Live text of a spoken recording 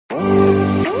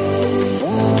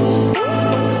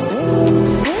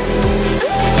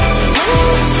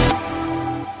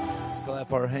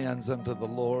hands unto the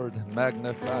Lord and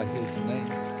magnify His name.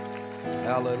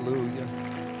 Hallelujah.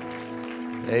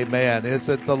 Amen.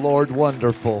 Isn't the Lord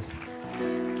wonderful?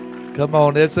 Come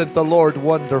on, isn't the Lord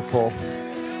wonderful?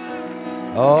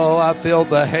 Oh, I feel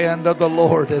the hand of the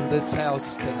Lord in this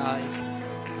house tonight.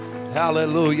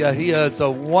 Hallelujah. He is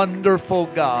a wonderful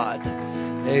God.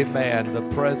 Amen. The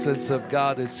presence of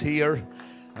God is here.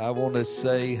 I want to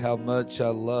say how much I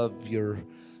love your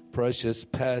precious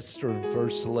pastor and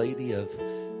first lady of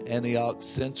Antioch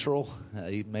Central.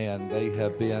 Amen. They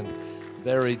have been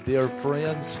very dear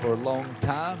friends for a long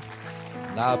time.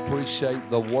 And I appreciate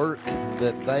the work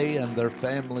that they and their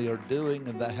family are doing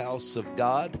in the house of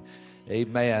God.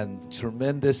 Amen.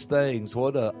 Tremendous things.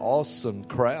 What an awesome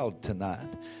crowd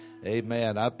tonight.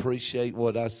 Amen. I appreciate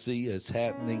what I see is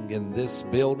happening in this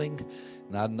building.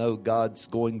 And I know God's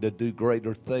going to do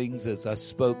greater things as I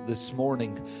spoke this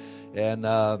morning. And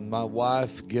my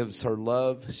wife gives her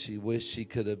love. She wished she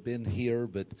could have been here,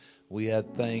 but we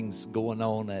had things going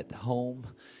on at home.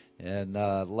 And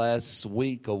last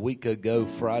week, a week ago,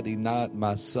 Friday night,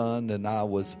 my son and I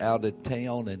was out of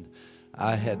town, and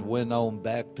I had went on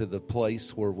back to the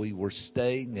place where we were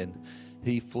staying, and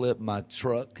he flipped my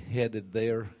truck, headed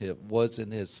there. It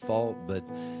wasn't his fault, but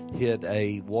hit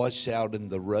a washout in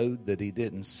the road that he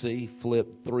didn't see,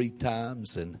 flipped 3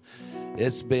 times, and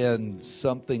it's been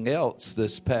something else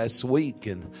this past week.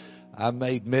 And I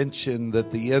made mention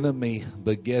that the enemy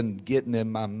began getting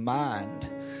in my mind,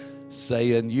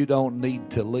 saying, you don't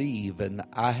need to leave. And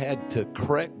I had to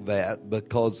correct that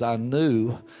because I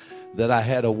knew that I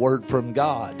had a word from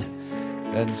God.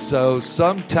 And so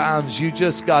sometimes you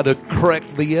just got to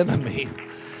correct the enemy.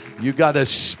 You got to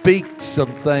speak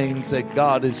some things that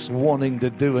God is wanting to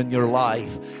do in your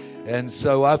life. And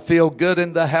so I feel good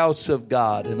in the house of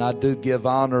God. And I do give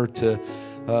honor to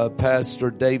Pastor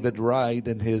David Wright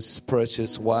and his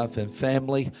precious wife and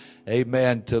family.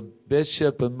 Amen. To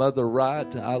Bishop and Mother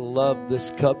Wright. I love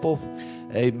this couple.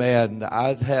 Amen.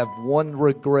 I have one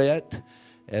regret,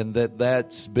 and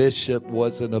that's Bishop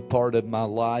wasn't a part of my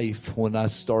life when I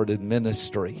started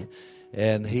ministry.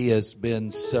 And he has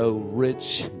been so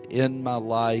rich in my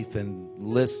life and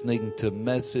listening to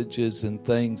messages and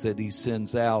things that he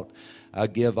sends out. I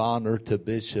give honor to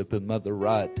Bishop and Mother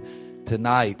Wright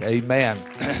tonight.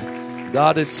 Amen.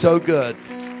 God is so good,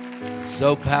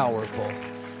 so powerful.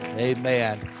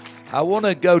 Amen. I want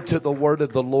to go to the word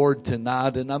of the Lord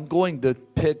tonight, and I'm going to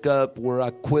pick up where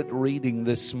I quit reading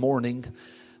this morning,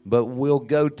 but we'll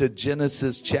go to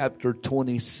Genesis chapter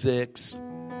 26.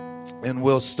 And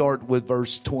we'll start with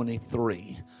verse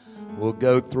 23. We'll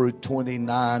go through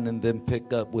 29 and then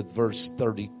pick up with verse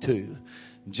 32.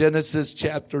 Genesis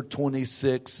chapter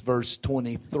 26, verse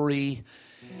 23.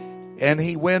 And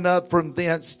he went up from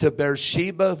thence to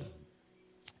Beersheba,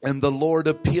 and the Lord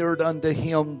appeared unto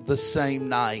him the same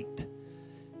night,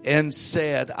 and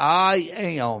said, I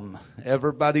am,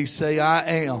 everybody say,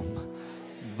 I am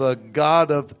the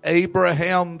God of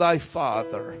Abraham thy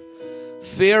father.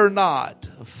 Fear not,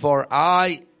 for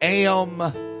I am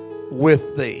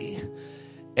with thee,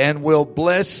 and will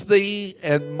bless thee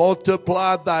and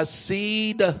multiply thy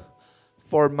seed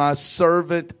for my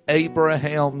servant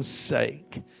Abraham's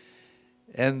sake.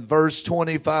 And verse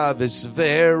 25 is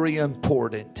very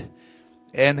important.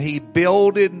 And he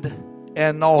builded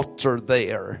an altar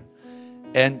there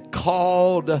and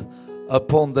called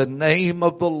upon the name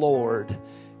of the Lord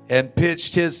and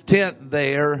pitched his tent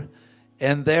there.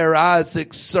 And there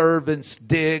Isaac's servants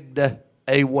digged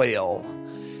a well.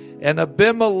 And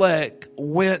Abimelech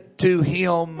went to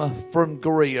him from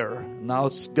Gerar. Now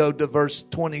let's go to verse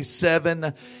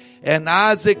 27. And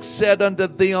Isaac said unto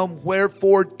them,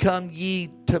 wherefore come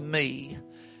ye to me,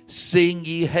 seeing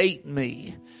ye hate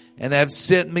me, and have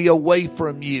sent me away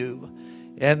from you?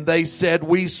 And they said,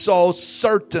 we saw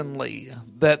certainly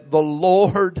that the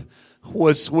Lord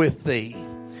was with thee.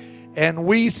 And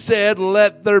we said,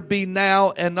 let there be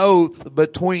now an oath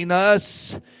between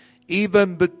us,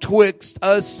 even betwixt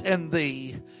us and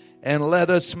thee, and let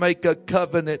us make a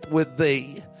covenant with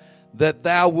thee, that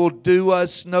thou wilt do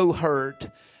us no hurt,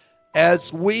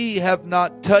 as we have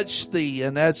not touched thee,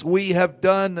 and as we have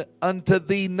done unto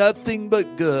thee nothing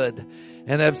but good,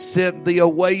 and have sent thee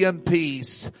away in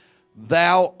peace.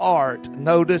 Thou art,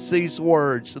 notice these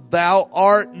words, thou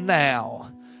art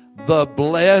now the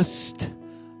blessed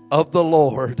of the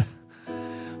Lord.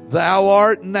 Thou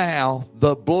art now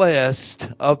the blessed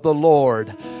of the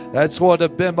Lord. That's what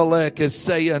Abimelech is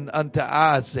saying unto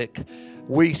Isaac.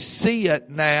 We see it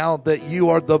now that you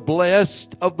are the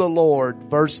blessed of the Lord.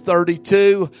 Verse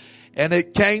 32, and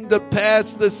it came to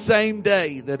pass the same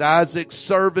day that Isaac's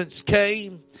servants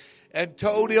came and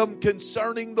told him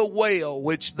concerning the well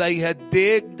which they had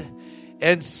digged,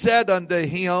 and said unto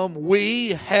him, we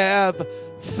have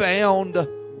found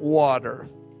water.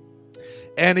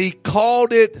 And he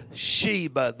called it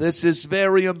Sheba. This is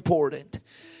very important.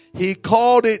 He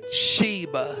called it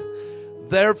Sheba.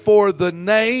 Therefore the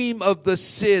name of the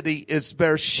city is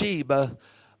Beersheba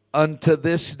unto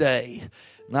this day.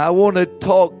 Now I want to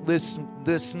talk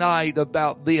this night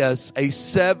about this, a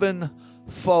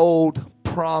sevenfold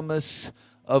promise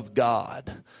of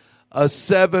God. A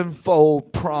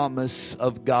sevenfold promise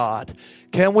of God.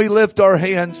 Can we lift our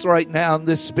hands right now in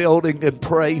this building and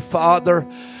pray? Father,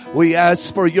 we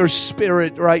ask for your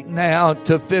Spirit right now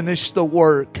to finish the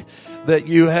work that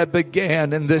you have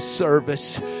began in this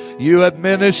service. You have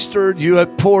ministered, you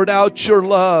have poured out your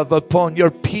love upon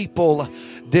your people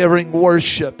during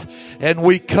worship. And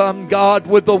we come, God,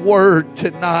 with the word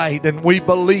tonight, and we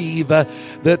believe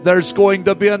that there's going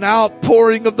to be an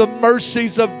outpouring of the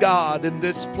mercies of God in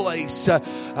this place.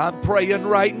 I'm praying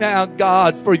right now,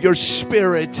 God, for your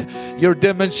Spirit, your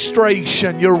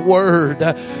demonstration, your word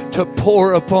to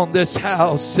pour upon this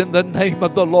house in the name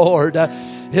of the Lord.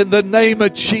 In the name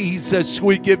of Jesus,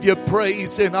 we give you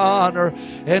praise and honor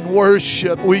and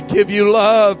worship. We give you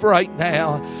love right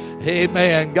now.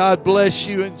 Amen. God bless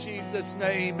you in Jesus'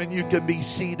 name, and you can be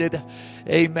seated.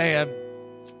 Amen.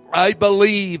 I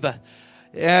believe,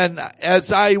 and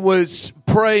as I was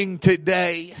praying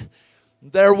today,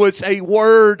 there was a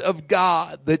word of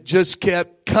God that just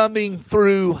kept coming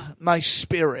through my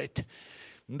spirit.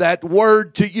 That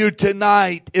word to you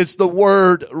tonight is the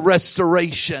word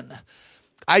restoration.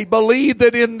 I believe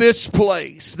that in this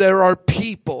place there are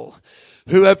people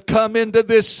who have come into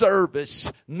this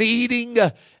service needing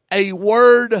a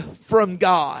word from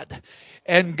God.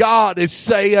 And God is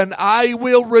saying, I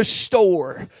will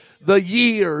restore the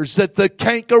years that the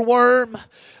cankerworm,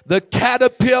 the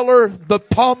caterpillar, the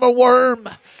palmer worm,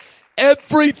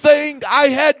 everything I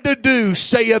had to do,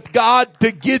 saith God,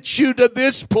 to get you to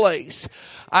this place,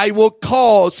 I will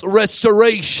cause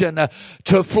restoration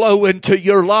to flow into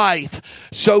your life.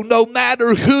 So no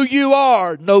matter who you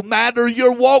are, no matter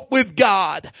your walk with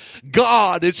God,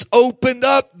 God has opened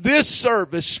up this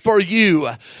service for you,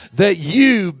 that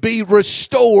you be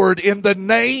restored in the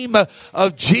name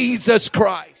of Jesus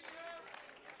Christ.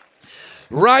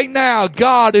 Right now,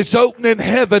 God is opening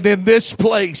heaven in this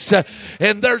place,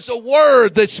 and there's a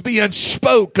word that's being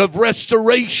spoke of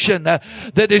restoration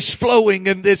that is flowing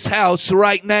in this house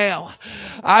right now.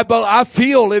 I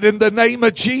feel it in the name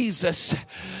of Jesus.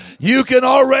 You can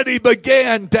already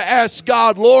begin to ask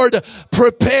God, Lord,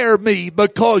 prepare me,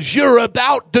 because you're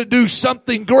about to do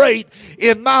something great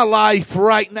in my life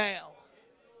right now.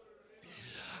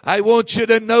 I want you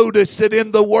to notice that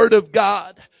in the Word of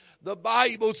God, the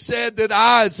Bible said that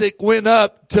Isaac went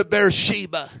up to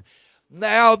Beersheba.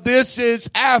 Now this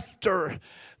is after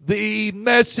the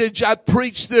message I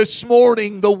preached this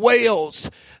morning, the wells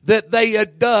that they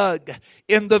had dug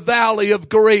in the valley of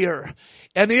Greer.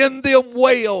 And in them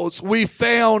wells we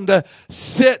found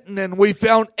Sitton, and we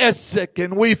found Esek,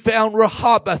 and we found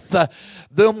Rehoboth.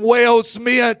 Them wells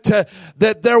meant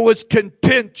that there was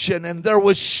contention, and there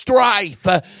was strife,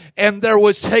 and there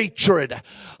was hatred.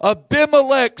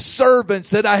 Abimelech's servants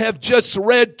that I have just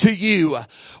read to you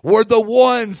were the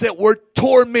ones that were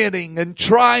tormenting and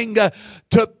trying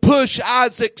to push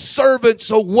Isaac's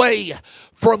servants away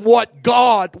from what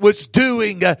God was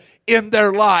doing in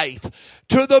their life.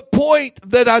 To the point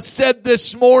that I said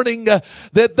this morning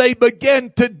that they began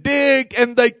to dig,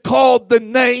 and they called the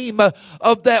name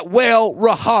of that well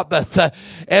Rehoboth.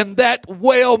 And that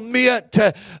well meant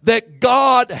that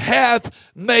God hath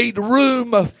made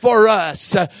room for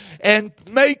us and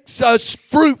makes us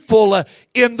fruitful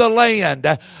in the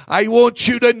land. I want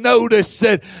you to notice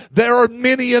that there are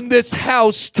many in this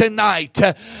house tonight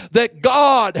that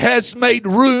God has made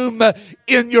room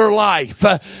in your life.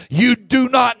 You do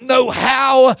not know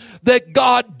how that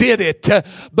God did it,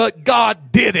 but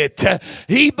God did it.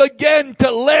 He began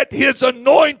to let His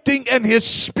anointing and His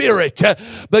Spirit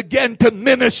begin to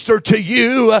minister to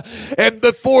you, and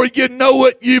before you know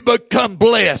it, you become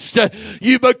blessed.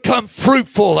 You become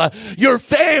fruitful. Your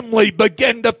family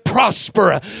began to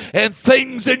prosper, and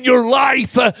things in your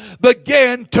life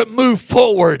began to move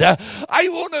forward. I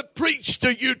want to preach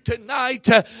to you tonight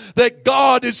that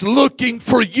God is looking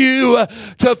for you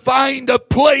to find a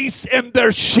place in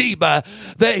Beersheba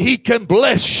that He can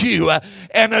bless you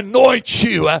and anoint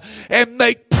you and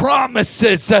make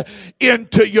promises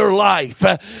into your life.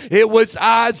 It was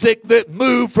Isaac that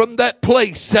moved from that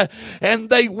place,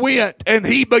 and they went, and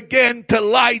he began to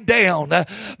lie down.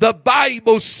 The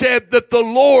Bible said that the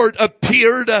Lord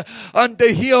appeared unto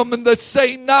him in the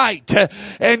same night,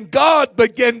 and God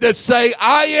began to say,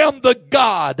 I am the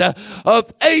God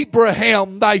of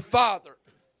Abraham thy father.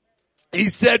 He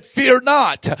said, fear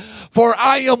not, for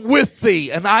I am with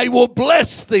thee, and I will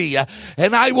bless thee,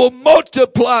 and I will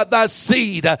multiply thy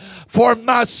seed for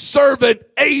my servant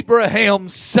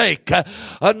Abraham's sake.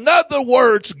 In other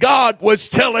words, God was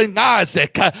telling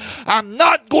Isaac, I'm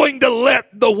not going to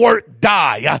let the work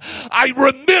die. I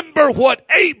remember what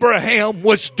Abraham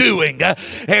was doing,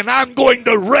 and I'm going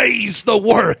to raise the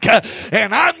work,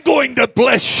 and I'm going to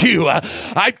bless you.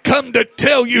 I've come to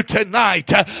tell you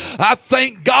tonight, I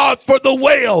thank God for the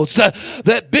wells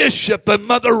that Bishop and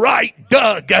Mother Wright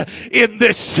dug in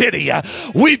this city.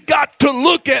 We've got to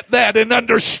look at that and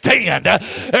understand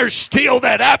there's still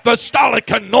that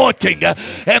apostolic anointing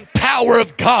and power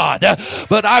of God.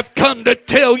 But I've come to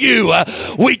tell you,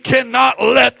 we cannot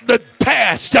let the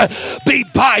past be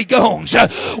bygones.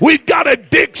 We've got to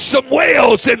dig some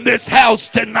wells in this house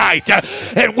tonight,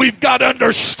 and we've got to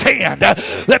understand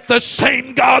that the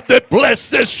same God that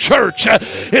blessed this church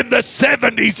in the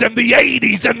 70s and the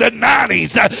 80s and the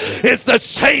 90s is the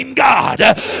same God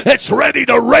that's ready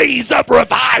to raise up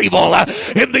revival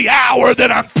in the hour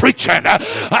that I'm preaching.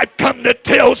 I've come to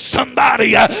tell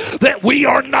somebody that we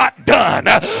are not done.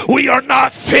 We are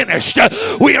not finished.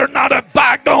 We are not a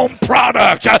bygone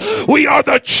product. We are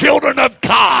the children of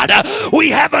God. We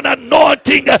have an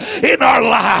anointing in our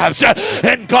lives,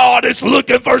 and God is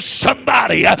looking for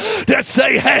somebody to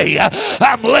say, hey,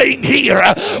 I'm laying here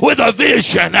with a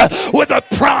vision, with a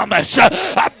promise.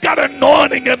 I've got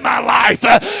anointing in my life,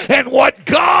 and what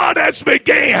God has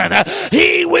began,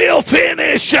 He will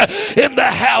finish in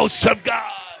the house of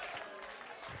God.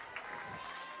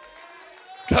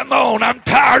 Come on, I'm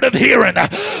tired of hearing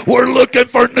we're looking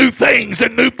for new things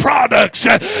and new products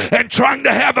and trying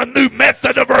to have a new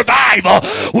method of revival.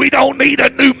 We don't need a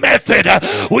new method.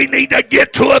 We need to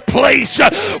get to a place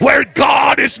where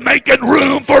God is making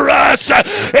room for us.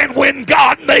 And when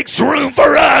God makes room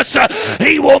for us,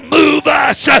 He will move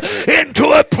us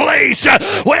into a place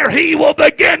where He will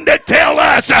begin to tell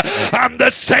us, I'm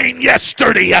the same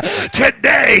yesterday,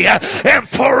 today, and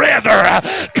forever.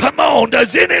 Come on,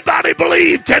 does anybody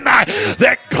believe tonight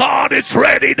that God is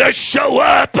ready to show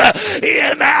up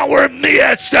in our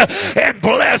midst and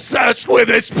bless us with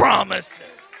His promises?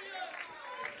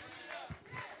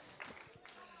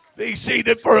 Be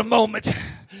seated for a moment.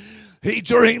 He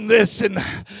dreamed this, and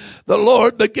the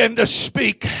Lord began to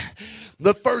speak.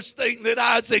 The first thing that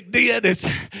Isaac did is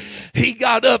he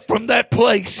got up from that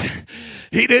place.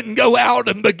 He didn't go out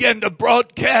and begin to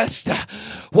broadcast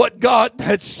what God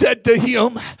had said to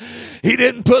him. He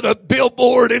didn't put a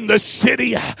billboard in the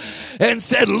city and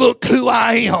said, look who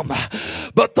I am.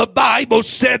 But the Bible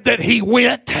said that he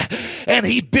went and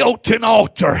he built an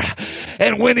altar.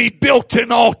 And when he built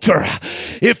an altar,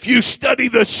 if you study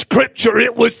the scripture,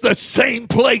 it was the same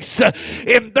place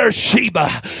in Beersheba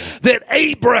that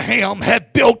Abraham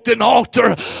had built an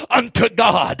altar unto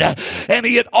God. And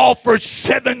he had offered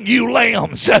 7 ewe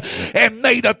lambs and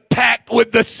made a pact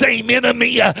with the same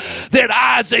enemy that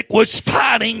Isaac was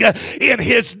fighting in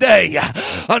his day.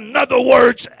 In other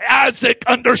words, Isaac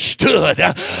understood,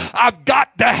 I've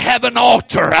got to have an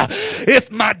altar.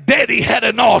 If my daddy had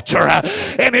an altar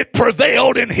and it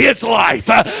prevailed in his life,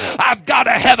 I've got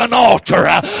to have an altar.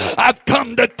 I've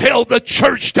come to tell the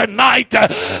church tonight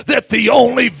that the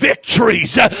only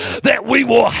victories that we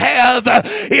will have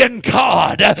in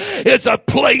God is a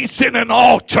place in an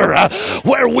altar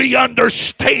where we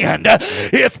understand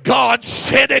if God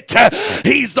said it,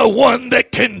 He's the one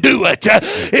that can do it.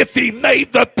 If He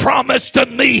made the promise to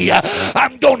me,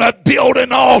 I'm going to build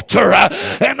an altar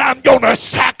and I'm going to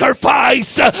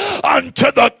sacrifice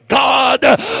unto the God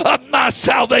of my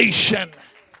salvation.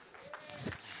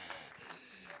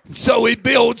 So he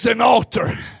builds an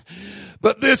altar.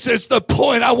 But this is the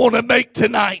point I want to make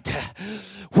tonight.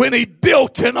 When he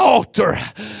built an altar,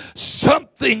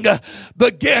 something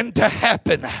began to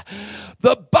happen.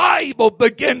 The Bible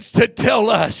begins to tell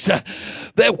us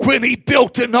that when he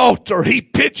built an altar, he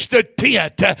pitched a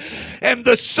tent, and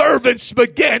the servants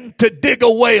began to dig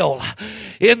a well.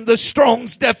 In the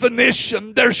Strong's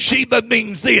definition, Beersheba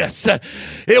means this.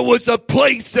 It was a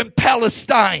place in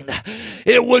Palestine.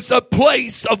 It was a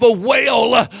place of a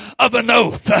well of an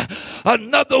oath.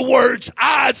 In other words,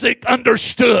 Isaac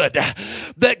understood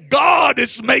that God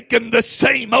is making the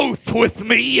same oath with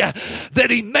me that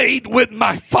he made with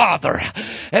my father.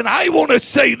 And I want to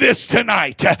say this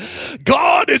tonight.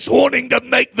 God is wanting to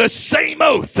make the same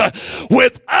oath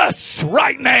with us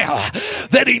right now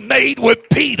that he made with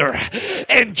Peter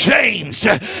and James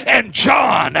and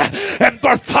John and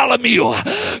Bartholomew.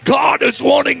 God is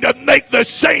wanting to make the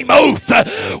same oath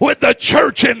with the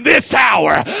church in this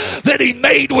hour that he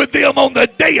made with them on the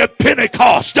day of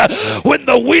Pentecost, when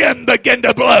the wind began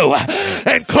to blow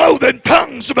and cloven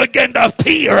tongues began to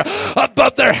appear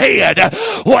above their head.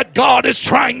 What God is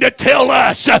trying to tell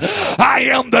us, I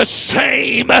am the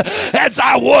same as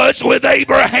I was with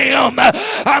Abraham.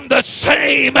 I'm the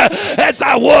same as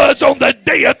I was on the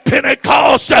day of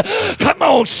Pentecost. Come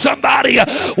on, somebody.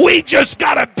 We just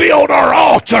got to build our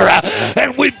altar,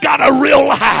 and we've got to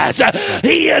realize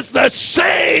he is the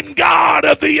same God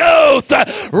of the oath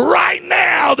right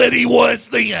now that he was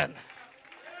then.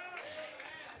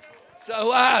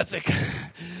 So Isaac,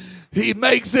 he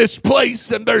makes this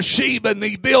place in Beersheba and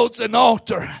he builds an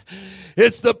altar.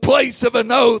 It's the place of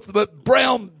an oath, but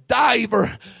Brown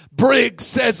Diver Briggs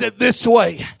says it this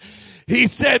way. He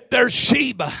said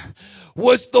Beersheba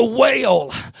was the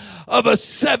well of a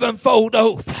sevenfold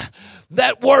oath.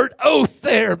 That word oath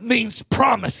there means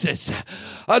promises.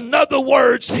 In other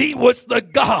words, he was the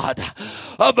God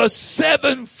of a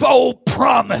sevenfold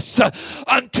promise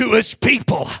unto his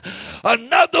people.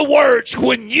 In other words,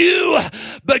 when you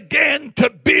begin to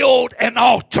build an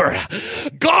altar,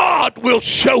 God will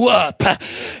show up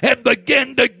and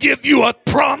begin to give you a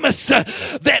promise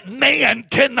that man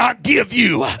cannot give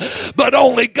you, but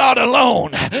only God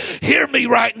alone. Hear me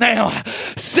right now.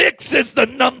 6 is the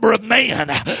number of man,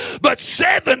 but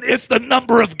 7 is the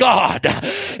number of God.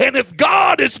 And if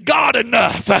God is God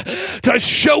enough to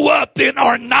show up in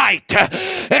our night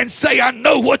and say, I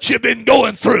know what you've been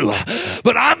going through,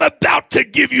 but I'm about to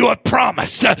give you a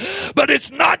promise. But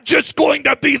it's not just going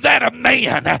to be that of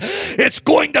man. It's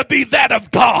going to be that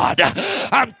of God.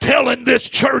 I'm telling this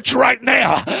church right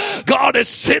now, God has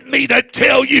sent me to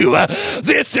tell you,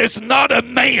 this is not a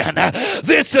man.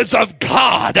 This is of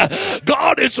God.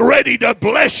 God is ready to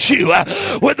bless you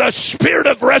with a spirit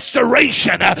of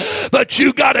restoration. But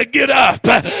you got to get up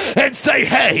and say,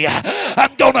 hey,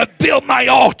 I'm going to build my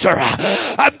altar.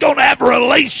 I'm going to have a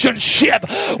relationship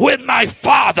with my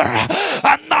Father.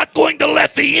 I'm not going to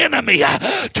let the enemy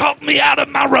talk me out of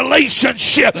my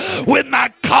relationship with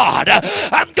my God.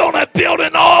 I'm going to build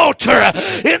an altar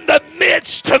in the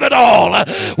midst of it all.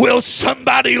 Will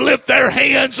somebody lift their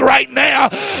hands right now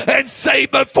and say,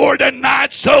 before the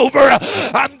night's over,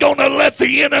 I'm going to let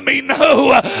the enemy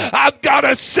know I've got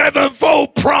a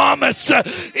sevenfold promise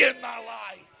in my life.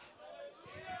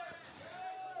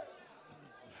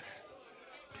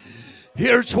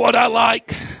 Here's what I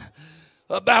like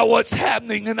about what's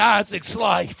happening in Isaac's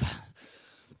life.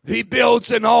 He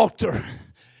builds an altar,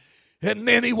 and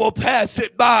many will pass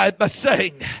it by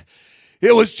saying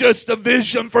it was just a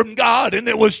vision from God and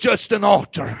it was just an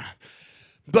altar.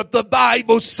 But the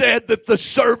Bible said that the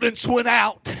servants went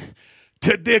out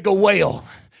to dig a well.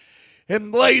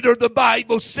 And later the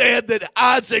Bible said that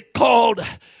Isaac called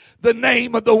the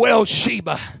name of the well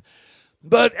Sheba.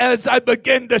 But as I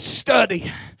began to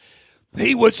study,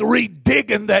 he was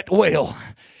redigging that well.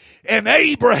 And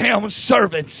Abraham's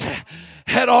servants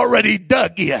had already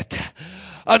dug it.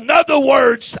 In other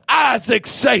words, Isaac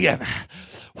saying,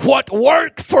 what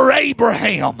worked for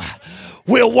Abraham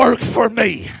will work for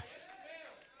me.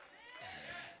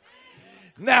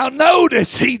 Now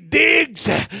notice, he digs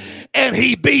and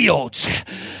he builds.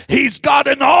 He's got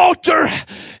an altar.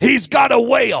 He's got a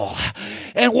well.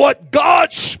 And what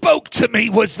God spoke to me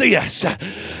was this,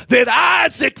 that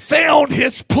Isaac found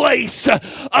his place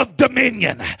of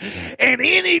dominion. And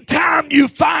anytime you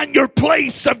find your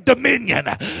place of dominion,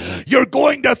 you're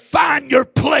going to find your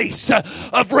place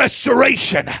of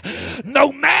restoration.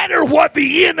 No matter what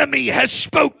the enemy has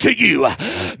spoke to you,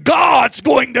 God's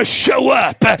going to show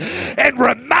up and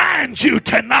remind you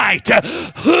tonight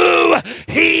who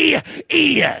he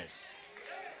is.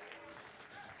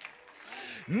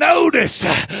 Notice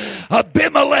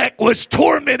Abimelech was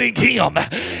tormenting him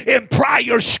in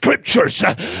prior scriptures,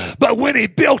 but when he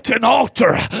built an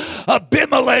altar,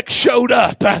 Abimelech showed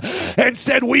up and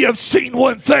said, we have seen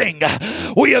one thing.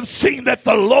 We have seen that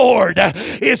the Lord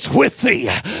is with thee.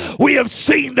 We have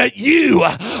seen that you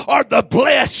are the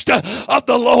blessed of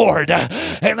the Lord.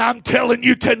 And I'm telling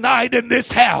you tonight in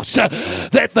this house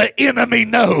that the enemy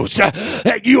knows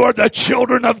that you are the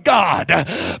children of God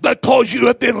because you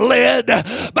have been led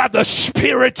by the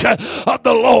Spirit of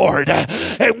the Lord.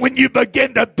 And when you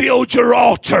begin to build your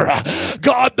altar,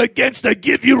 God begins to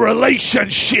give you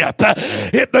relationship.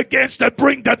 It begins to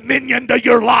bring dominion to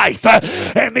your life.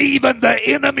 And and even the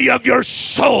enemy of your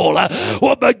soul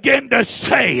will begin to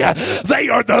say they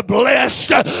are the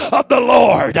blessed of the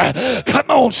Lord. Come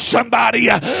on, somebody.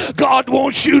 God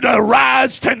wants you to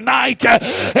rise tonight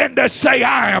and to say,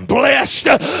 I am blessed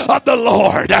of the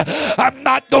Lord. I'm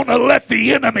not going to let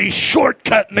the enemy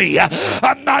shortcut me.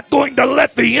 I'm not going to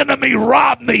let the enemy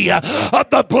rob me of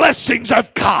the blessings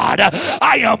of God.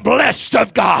 I am blessed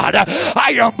of God.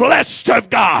 I am blessed of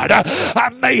God.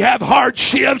 I may have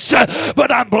hardships,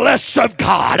 but I'm blessed of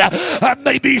God. I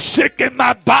may be sick in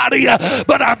my body,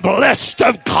 but I'm blessed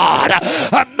of God.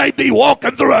 I may be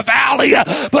walking through a valley,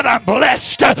 but I'm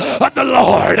blessed of the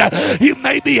Lord. You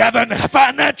may be having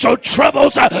financial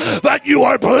troubles, but you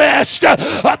are blessed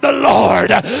of the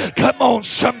Lord. Come on,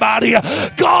 somebody.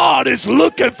 God is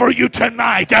looking for you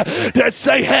tonight to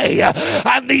say, hey,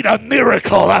 I need a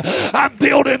miracle. I'm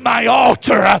building my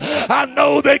altar. I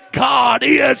know that God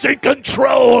is in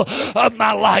control of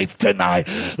my life tonight.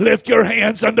 Lift your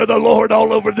hands unto the Lord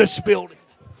all over this building.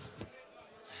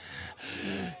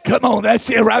 Come on, that's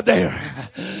it right there.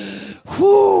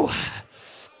 Whew.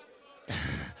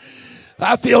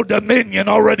 I feel dominion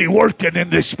already working in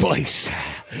this place.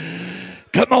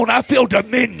 Come on, I feel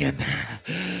dominion.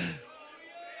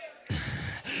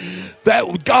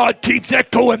 That God keeps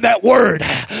echoing that word,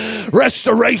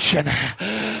 restoration.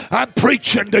 I'm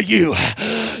preaching to you.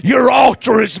 Your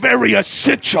altar is very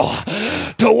essential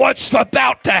to what's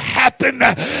about to happen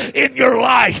in your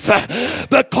life,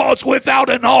 because without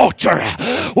an altar,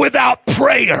 without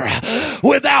prayer,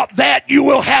 without that, you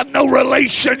will have no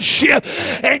relationship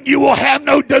and you will have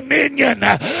no dominion.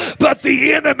 But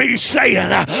the enemy's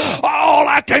saying, all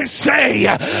I can say,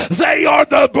 they are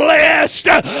the blessed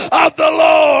of the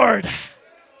Lord.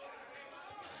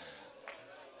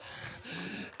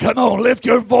 Come on, lift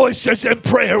your voices in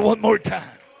prayer one more time.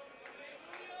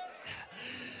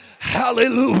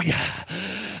 Hallelujah.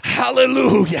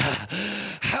 Hallelujah.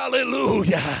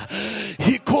 Hallelujah.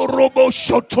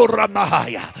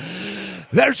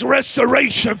 There's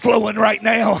restoration flowing right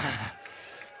now.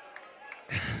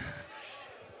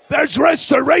 There's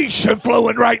restoration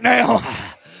flowing right now.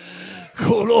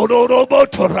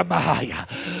 Rashandaradaya.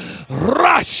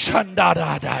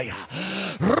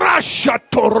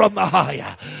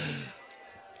 Rashatoramahaya.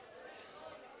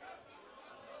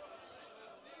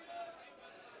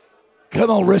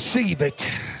 Come on, receive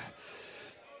it.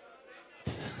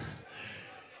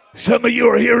 Some of you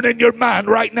are hearing in your mind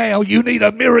right now, you need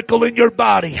a miracle in your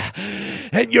body.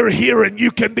 And you're hearing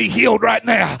you can be healed right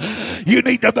now. You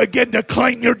need to begin to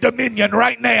claim your dominion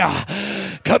right now.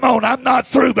 Come on, I'm not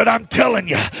through, but I'm telling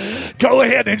you, go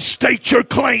ahead and state your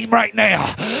claim right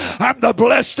now. I'm the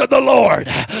blessed of the Lord.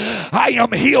 I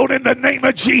am healed in the name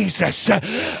of Jesus.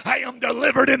 I am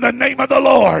delivered in the name of the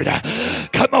Lord.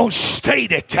 Come on,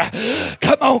 state it.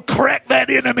 Come on, correct that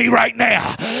enemy right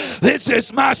now. This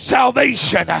is my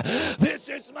salvation. This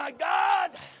is my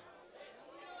God.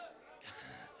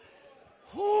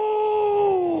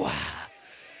 Ooh.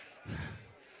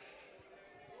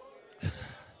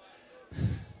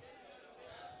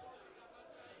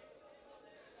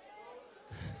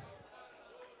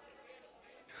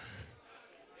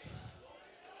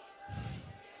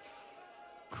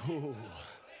 Cool.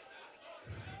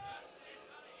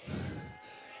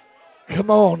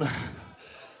 Come on.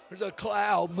 There's a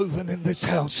cloud moving in this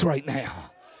house right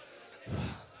now.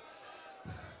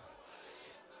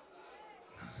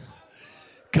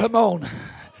 Come on.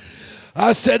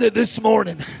 I said it this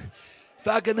morning. If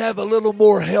I can have a little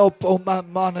more help on my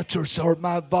monitors or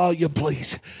my volume,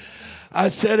 please. I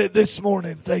said it this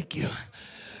morning. Thank you.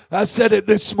 I said it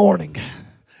this morning.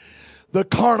 The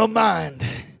carnal mind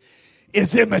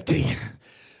is enmity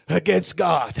against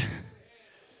God.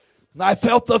 And I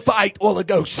felt the fight a while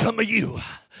ago. Some of you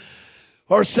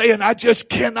are saying, I just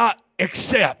cannot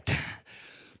accept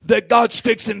that God's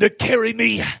fixing to carry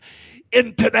me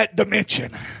into that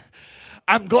dimension.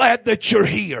 I'm glad that you're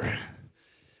here.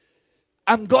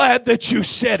 I'm glad that you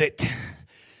said it,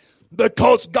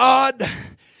 because God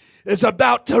is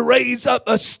about to raise up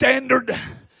a standard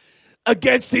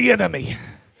against the enemy.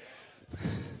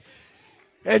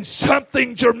 And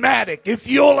something dramatic, if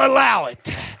you'll allow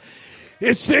it,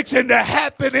 is fixing to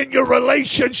happen in your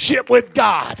relationship with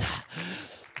God.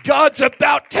 God's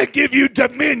about to give you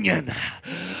dominion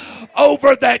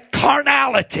over that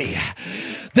carnality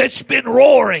that's been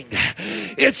roaring.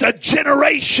 It's a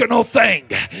generational thing.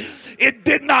 It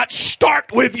did not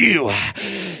start with you.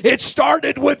 It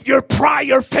started with your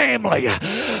prior family.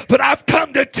 But I've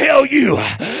come to tell you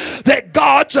that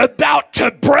God's about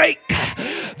to break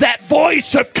that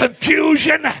voice of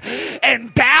confusion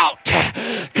and doubt.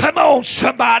 Come on,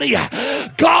 somebody.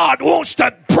 God wants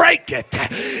to break it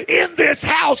in this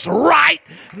house right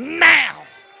now.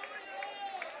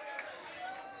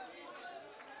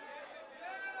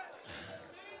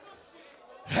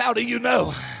 How do you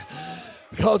know?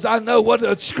 Because I know what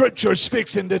the scripture is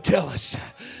fixing to tell us.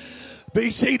 Be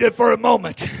seated for a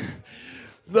moment.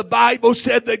 The Bible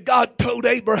said that God told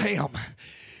Abraham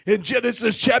in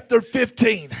Genesis chapter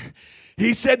 15,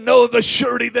 he said, know of a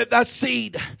surety that thy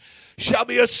seed shall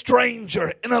be a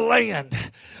stranger in a land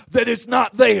that is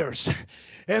not theirs.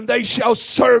 And they shall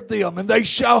serve them, and they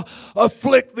shall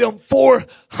afflict them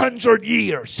 400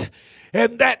 years.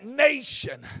 And that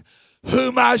nation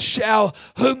whom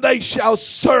they shall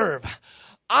serve,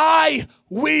 I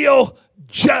will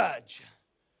judge.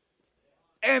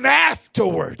 And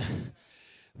afterward,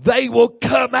 they will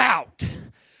come out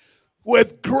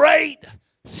with great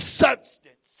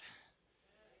substance.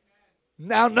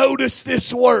 Now notice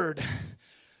this word.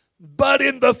 But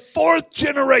in the fourth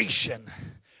generation,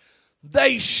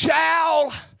 they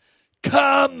shall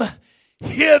come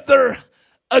hither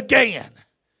again.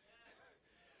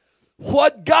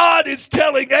 What God is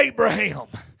telling Abraham,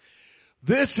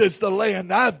 this is the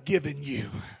land I've given you.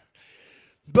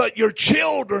 But your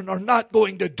children are not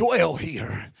going to dwell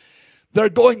here. They're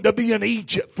going to be in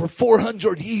Egypt for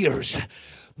 400 years.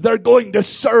 They're going to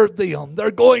serve them.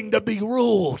 They're going to be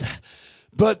ruled.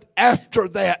 But after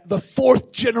that, the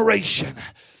fourth generation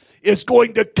is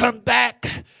going to come back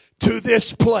to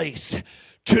this place,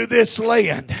 to this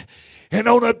land. And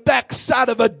on the backside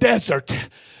of a desert,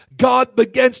 God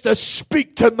begins to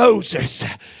speak to Moses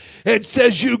and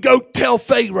says, you go tell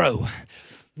Pharaoh,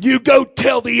 you go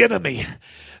tell the enemy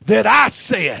that I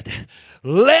said,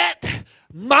 let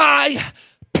my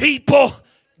people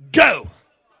go.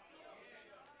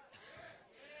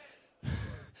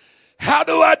 How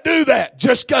do I do that?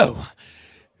 Just go.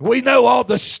 We know all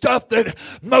the stuff that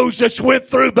Moses went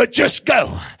through, but just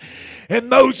go. And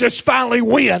Moses finally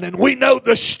went, and we know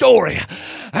the story.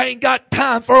 I ain't got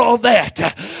time for all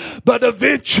that. But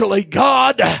eventually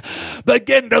God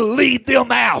began to lead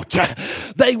them out.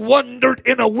 They wandered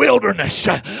in a wilderness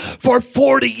for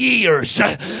 40 years.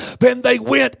 Then they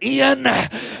went in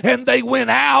and they went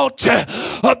out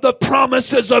of the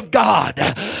promises of God.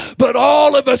 But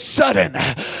all of a sudden,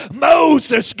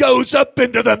 Moses goes up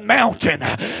into the mountain.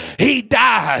 He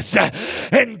dies.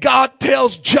 And God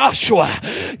tells Joshua,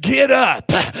 get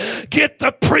up, get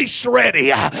the priests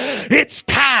ready. It's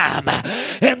time.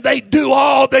 And they do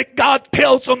all that God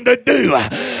tells them to do.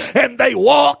 And they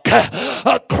walk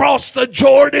across the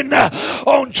Jordan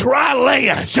on dry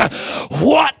lands.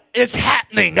 What is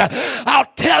happening?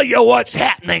 I'll tell you what's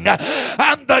happening.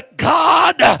 I'm the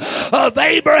God of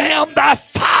Abraham, thy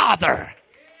father.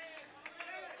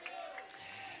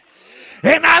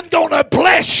 And I'm going to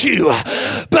bless you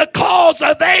because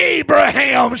of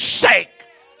Abraham's sake.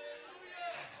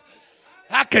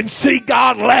 I can see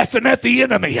God laughing at the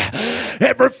enemy.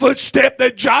 Every footstep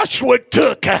that Joshua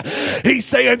took, he's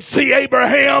saying, see,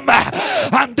 Abraham,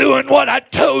 I'm doing what I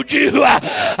told you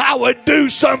I would do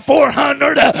some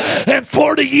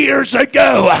 440 years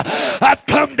ago. I've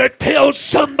come to tell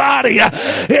somebody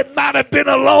it might have been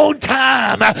a long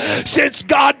time since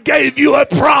God gave you a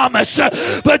promise,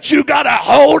 but you got to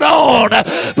hold on,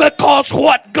 because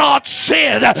what God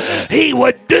said he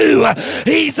would do,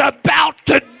 he's about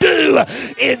to do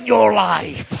in your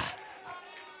life.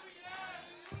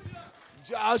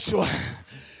 Joshua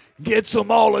gets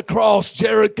them all across.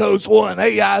 Jericho's won.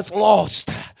 Ai's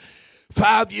lost.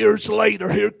 5 years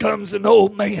later, here comes an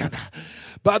old man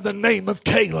by the name of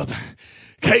Caleb.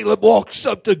 Caleb walks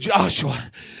up to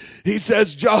Joshua. He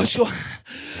says, Joshua,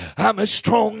 I'm as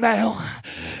strong now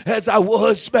as I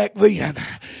was back then.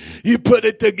 You put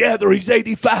it together, he's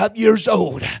 85 years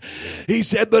old. He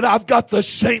said, but I've got the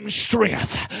same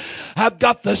strength. I've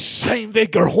got the same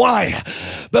vigor. Why?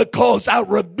 Because I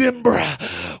remember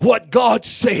what God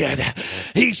said.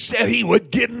 He said he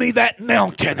would give me that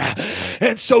mountain.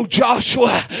 And so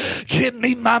Joshua, give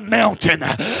me my mountain.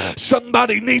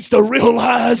 Somebody needs to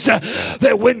realize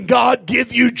that when God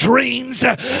gives you dreams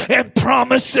and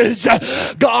promises,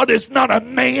 God is not a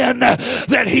man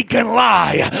that he can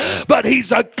lie, but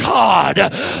he's a God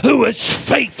who is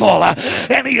faithful,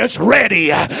 and he is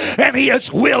ready, and he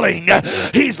is willing.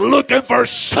 He's looking for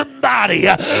somebody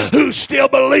who still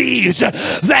believes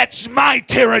that's my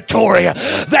territory,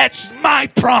 that's my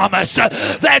promise,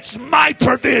 that's my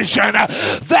provision,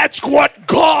 that's what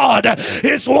God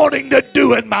is wanting to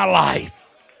do in my life.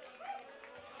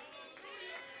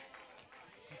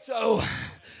 So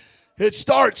it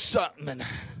starts something, and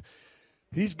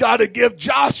He's got to give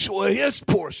Joshua his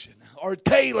portion, or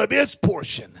Caleb his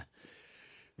portion.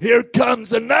 Here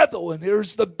comes another one.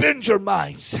 Here's the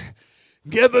Benjamites.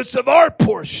 Give us of our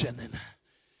portion. And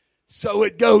so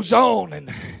it goes on,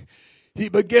 and he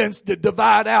begins to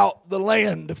divide out the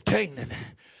land of Canaan.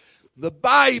 The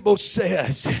Bible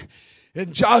says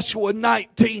in Joshua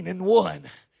 19:1,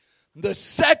 the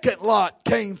second lot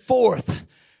came forth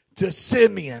to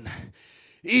Simeon,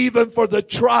 even for the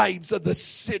tribes of the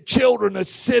children of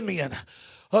Simeon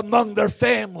among their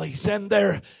families, and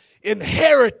their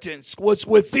inheritance was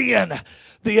within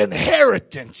the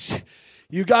inheritance.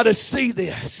 You got to see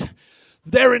this.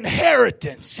 Their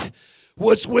inheritance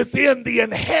was within the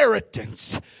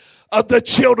inheritance of the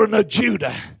children of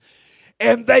Judah.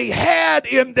 And they had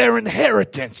in their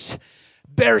inheritance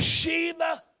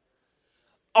Beersheba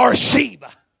or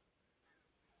Sheba.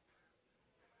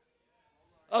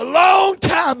 A long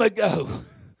time ago,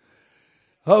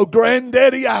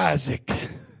 Granddaddy Isaac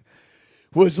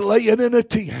was laying in a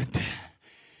tent,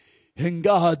 and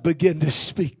God began to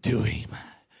speak to him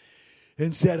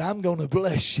and said, I'm going to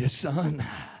bless you, son.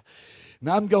 And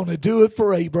I'm going to do it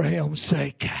for Abraham's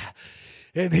sake.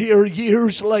 And here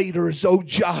years later is old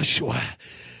Joshua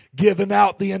giving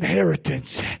out the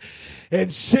inheritance.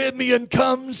 And Simeon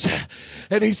comes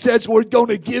and he says, we're going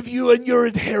to give you in your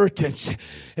inheritance.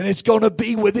 And it's going to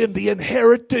be within the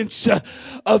inheritance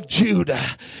of Judah.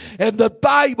 And the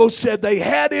Bible said they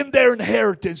had in their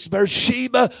inheritance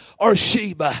Beersheba or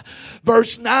Sheba.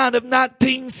 Verse 9 of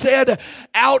 19 said,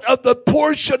 out of the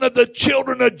portion of the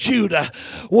children of Judah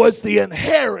was the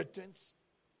inheritance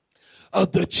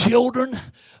of the children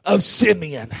of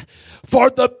Simeon. For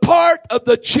the part of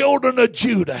the children of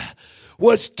Judah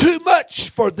was too much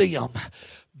for them.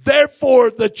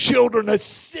 Therefore, the children of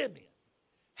Simeon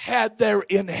had their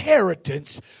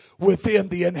inheritance within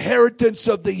the inheritance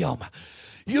of them.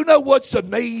 You know what's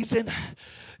amazing?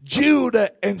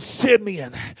 Judah and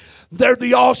Simeon, they're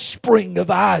the offspring of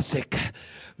Isaac.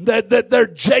 They're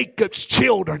Jacob's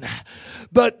children,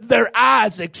 but they're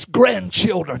Isaac's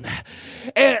grandchildren.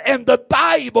 And the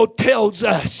Bible tells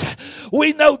us,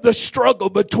 we know the struggle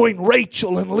between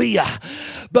Rachel and Leah.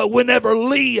 But whenever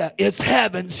Leah is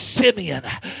having Simeon,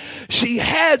 she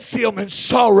has him in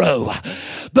sorrow.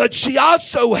 But she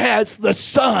also has the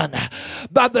son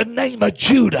by the name of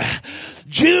Judah.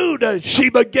 Judah, she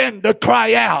began to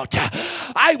cry out,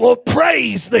 I will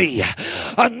praise thee.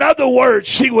 In other words,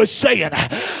 she was saying,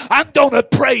 I'm going to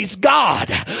praise God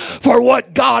for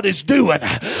what God is doing.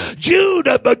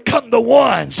 Judah become the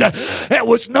ones that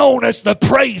was known as the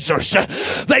praisers.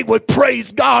 They would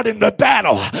praise God in the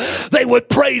battle. They would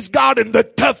praise God in the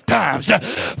tough times.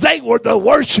 They were the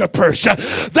worshipers.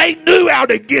 They knew how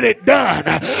to get it done.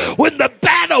 When the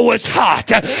battle was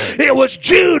hot, it was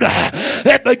Judah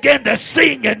that began to sing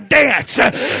and dance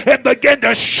and began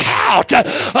to shout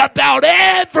about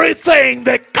everything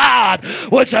that God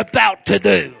was about to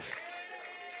do.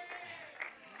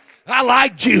 I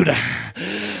like Judah.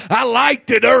 I liked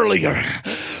it earlier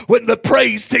when the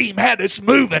praise team had us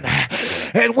moving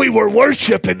and we were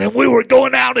worshiping and we were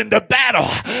going out into battle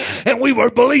and we were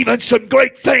believing some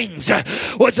great things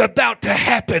was about to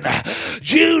happen.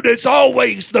 Judah's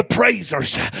always the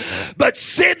praisers, but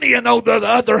Simeon, on the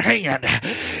other hand,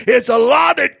 is a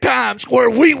lot of times where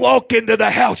we walk into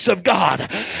the house of God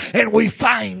and we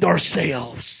find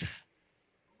ourselves.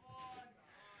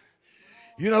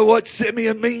 You know what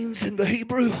Simeon means in the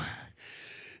Hebrew?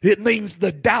 It means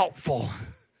the doubtful.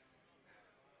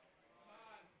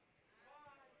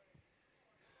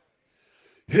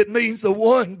 It means the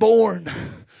one born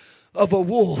of a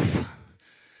wolf,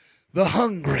 the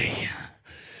hungry,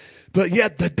 but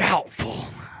yet the doubtful.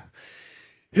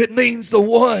 It means the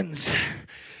ones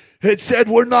that said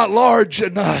we're not large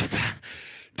enough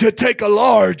to take a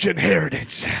large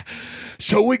inheritance,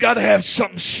 so we got to have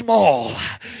something small.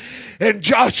 And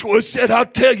Joshua said, I'll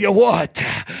tell you what,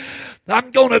 I'm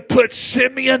going to put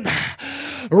Simeon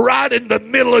right in the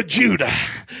middle of Judah,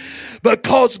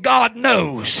 because God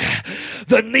knows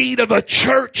the need of a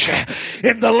church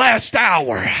in the last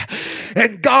hour.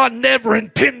 And God never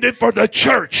intended for the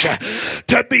church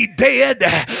to be dead,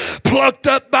 plucked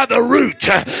up by the root.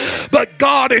 But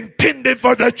God intended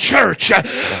for the church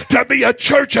to be a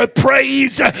church of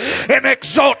praise and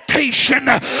exaltation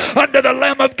unto the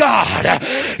Lamb of God.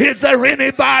 Is there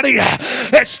anybody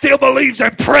that still believes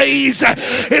in praise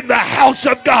in the house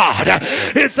of God?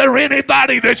 Is there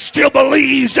anybody that still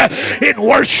believes in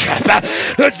worship?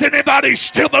 Does anybody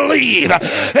still believe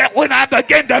that when I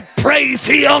begin to praise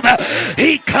Him,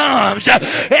 He comes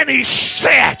and He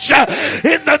sits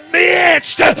in the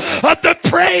midst of the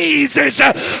praises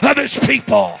of His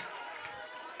people?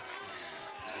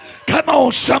 Come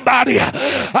on, somebody.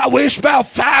 I wish about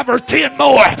 5 or 10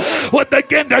 more would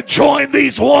begin to join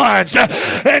these ones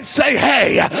and say,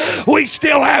 hey, we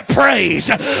still have praise.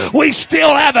 We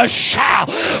still have a shout.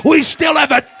 We still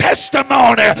have a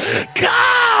testimony.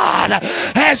 God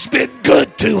has been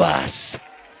good to us.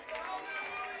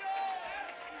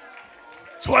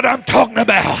 That's what I'm talking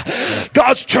about.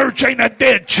 God's church ain't a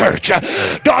dead church.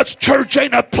 God's church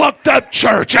ain't a plucked up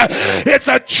church. It's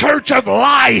a church of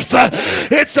life.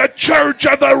 It's a church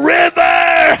of a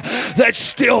river that's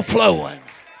still flowing.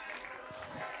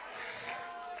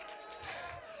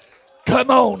 Come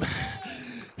on.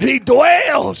 He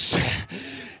dwells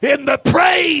in the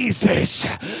praises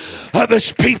of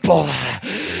his people.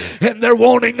 And they're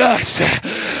wanting us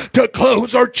to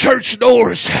close our church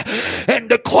doors and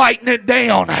to quieten it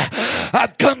down.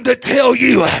 I've come to tell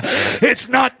you it's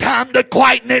not time to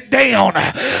quieten it down,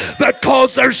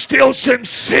 because there's still some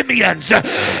Simeons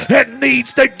that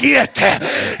needs to get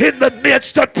in the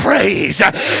midst of praise.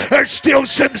 There's still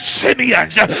some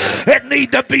Simeons that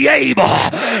need to be able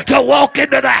to walk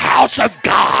into the house of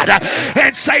God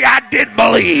and say, I didn't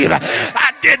believe,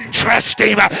 I didn't trust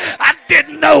him, I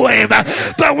didn't know him,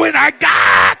 but when I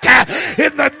got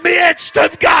in the midst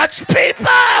of God's people,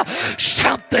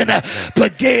 something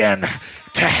began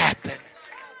to happen.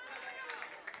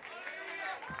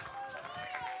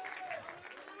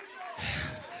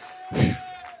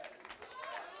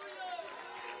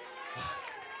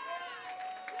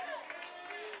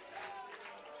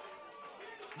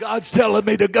 God's telling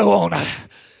me to go on.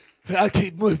 I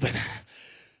keep moving.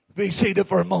 Be seated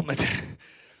for a moment.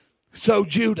 So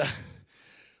Judah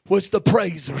was the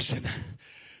praisers, and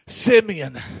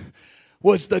Simeon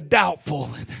was the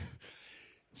doubtful. And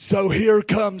so here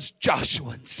comes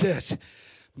Joshua and says,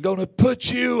 I'm going to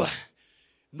put you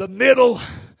in the middle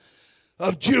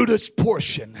of Judah's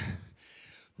portion.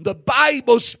 The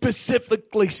Bible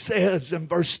specifically says in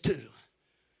verse 2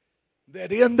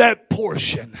 that in that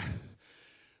portion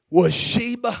was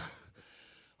Sheba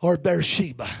or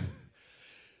Beersheba,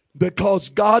 because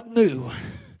God knew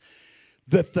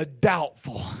that the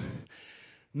doubtful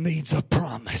needs a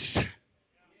promise.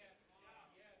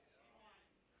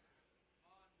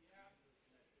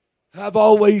 I've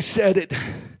always said it.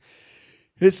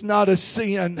 It's not a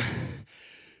sin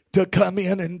to come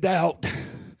in and doubt,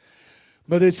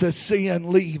 but it's a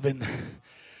sin leaving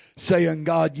saying,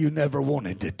 God, you never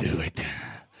wanted to do it.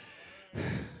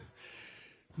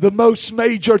 The most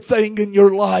major thing in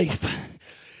your life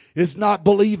is not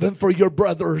believing for your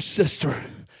brother or sister.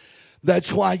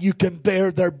 That's why you can bear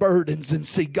their burdens and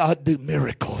see God do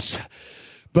miracles.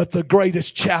 But the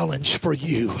greatest challenge for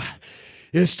you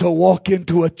is to walk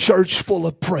into a church full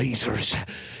of praisers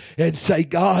and say,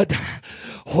 God,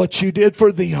 what you did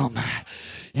for them,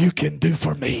 you can do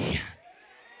for me.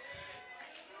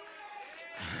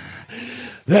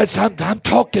 I'm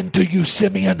talking to you,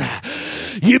 Simeon.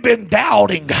 You've been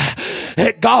doubting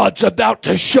that God's about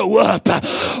to show up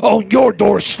on your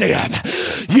doorstep.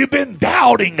 You've been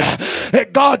doubting that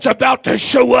God's about to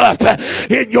show up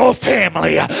in your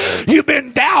family. You've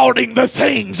been doubting the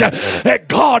things that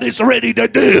God is ready to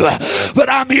do. But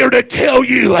I'm here to tell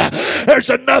you there's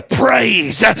enough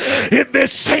praise in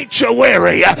this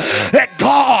sanctuary that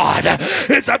God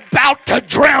is about to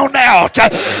drown out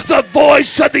the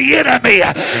voice of the enemy.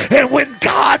 And when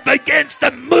God begins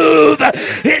to move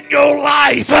in your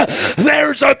life,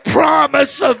 there's a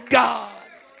promise of God.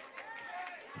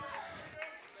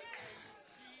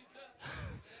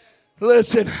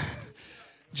 Listen,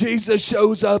 Jesus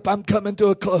shows up. I'm coming to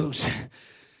a close.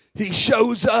 He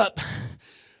shows up.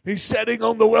 He's sitting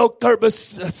on the well curb of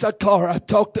Sychar. I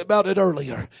talked about it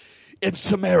earlier in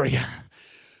Samaria.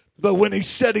 But when he's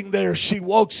sitting there, she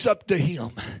walks up to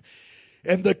him.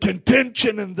 And the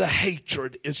contention and the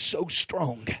hatred is so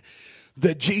strong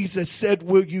that Jesus said,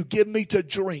 will you give me to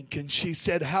drink? And she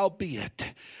said,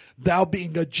 howbeit, thou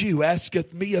being a Jew,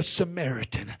 asketh me a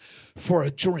Samaritan for a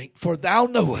drink. For thou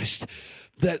knowest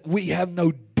that we have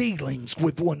no dealings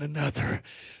with one another.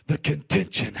 The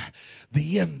contention,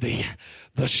 the envy,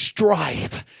 the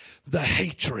strife, the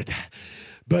hatred.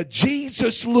 But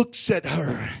Jesus looks at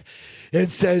her and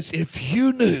says, if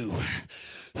you knew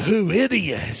who it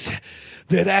is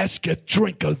that asketh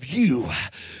drink of you,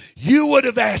 you would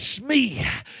have asked me,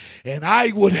 and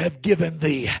I would have given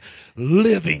thee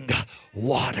living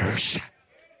waters.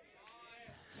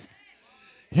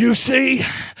 You see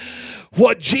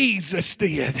what Jesus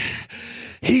did.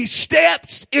 He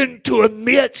steps into a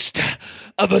midst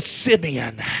of a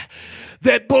Simeon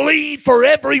that believed for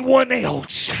everyone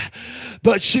else,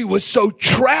 but she was so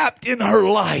trapped in her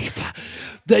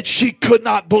life that she could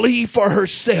not believe for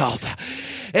herself.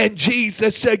 And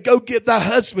Jesus said, go get thy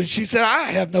husband. She said,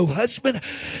 I have no husband.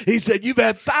 He said, you've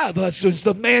had 5 husbands.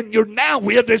 The man you're now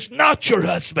with is not your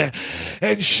husband.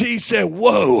 And she said,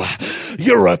 whoa,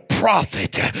 you're a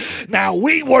prophet. Now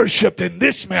we worshiped in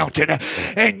this mountain,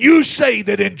 and you say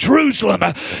that in Jerusalem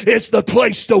is the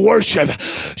place to worship.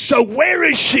 So where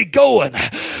is she going?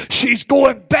 She's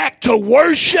going back to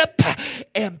worship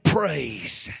and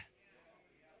praise.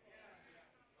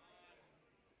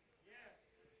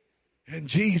 And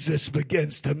Jesus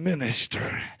begins to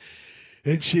minister.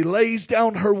 And she lays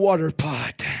down her water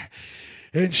pot.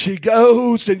 And she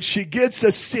goes and she gets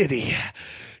a city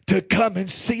to come and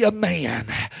see a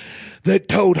man that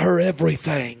told her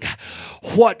everything.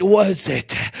 What was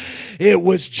it? It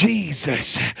was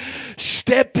Jesus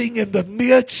stepping in the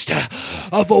midst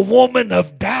of a woman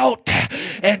of doubt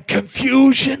and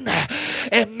confusion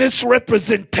and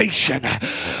misrepresentation.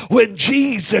 When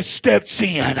Jesus steps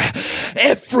in,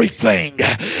 everything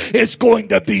is going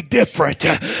to be different.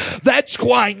 That's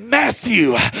why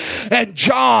Matthew and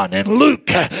John and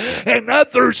Luke and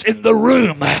others in the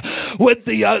room with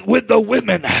the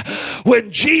women,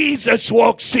 when Jesus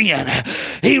walks in,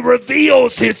 he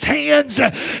reveals his hands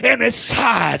and his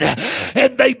side,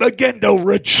 and they begin to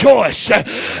rejoice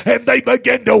and they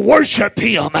begin to worship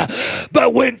him.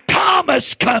 But when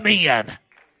Thomas come in,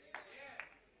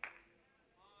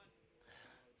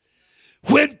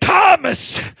 when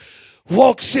Thomas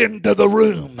walks into the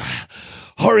room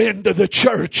or into the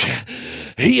church,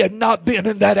 he had not been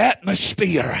in that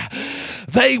atmosphere.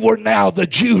 They were now the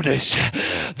Judas.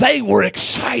 They were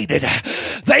excited.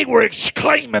 They were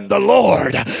exclaiming the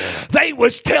Lord. They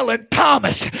was telling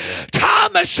Thomas,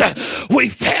 Thomas, we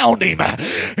found him.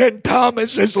 And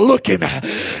Thomas is looking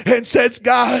and says,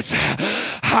 guys,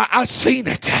 I seen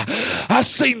it. I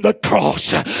seen the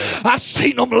cross. I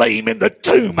seen him lay him in the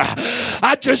tomb.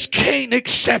 I just can't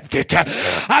accept it.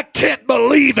 I can't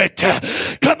believe it.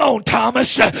 Come on,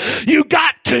 Thomas. You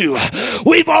got to.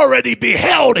 We've already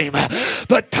beheld him.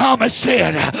 But Thomas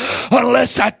said,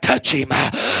 unless I touch him,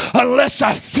 unless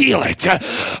I feel it,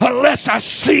 unless I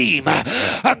see him,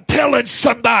 I'm telling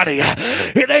somebody,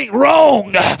 it ain't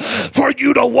wrong for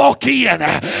you to walk in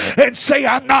and say,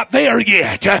 I'm not there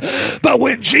yet. But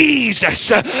when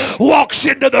Jesus walks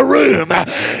into the room,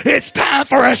 it's time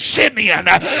for a Simeon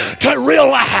to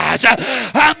realize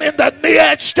I'm in the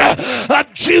midst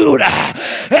of Judah,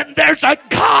 and there's a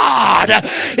God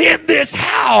in this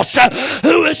house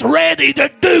who is ready to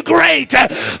do great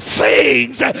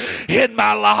things in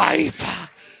my life.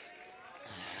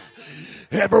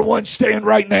 Everyone stand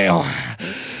right now.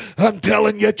 I'm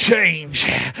telling you, change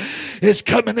is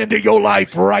coming into your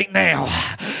life right now.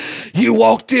 You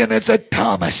walked in as a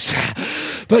Thomas,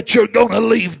 but you're going to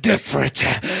leave different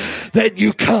than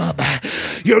you come.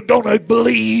 You're going to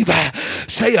believe,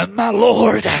 saying, my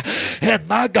Lord and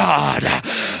my God.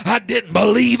 I didn't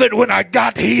believe it when I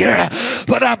got here,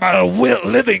 but I'm a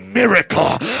living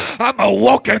miracle. I'm a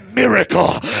walking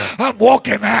miracle. I'm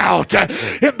walking out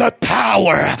in the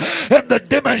power and the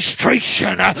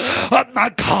demonstration of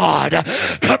my God.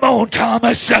 Come on,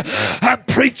 Thomas. I'm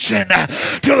preaching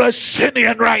to a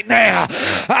Simeon right now.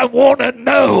 I want to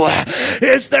know,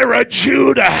 is there a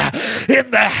Judah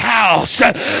in the house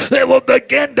that will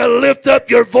begin to lift up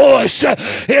your voice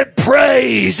in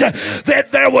praise, that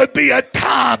there would be a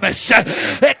Thomas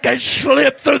that can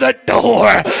slip through the door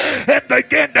and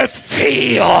begin to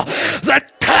feel the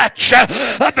touch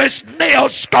of his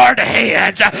nail-scarred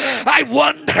hands. I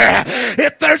wonder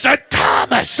if there's a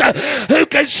Thomas who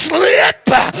can slip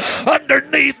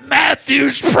underneath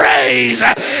Matthew's praise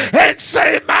and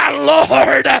say, my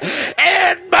Lord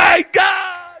and my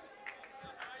God.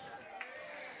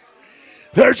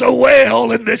 There's a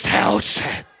well in this house.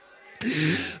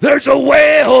 There's a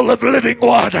well of living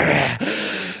water.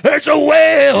 There's a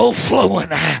well flowing.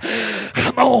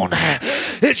 Come on.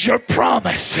 It's your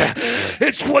promise.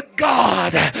 It's what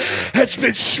God has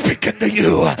been speaking to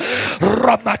you.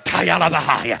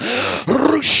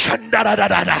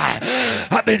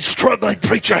 I've been struggling,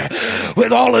 preacher,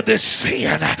 with all of this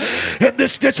sin and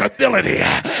this disability.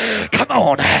 Come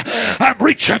on. I'm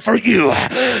reaching for you.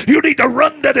 You need to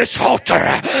run to this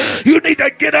altar. You need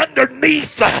to get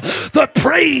underneath the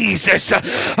praises of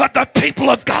the people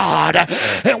of God.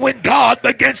 And when God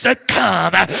begins to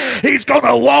come, he's going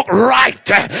to walk right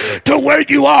to where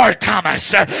you are,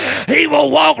 Thomas. He will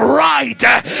walk right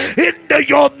into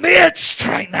your midst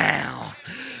right now.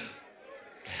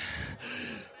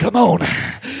 Come on.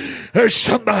 There's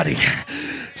somebody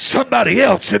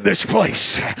else in this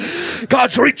place.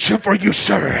 God's reaching for you,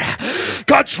 sir.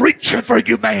 God's reaching for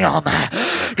you, ma'am.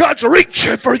 God's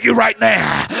reaching for you right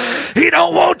now. He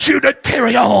don't want you to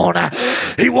carry on.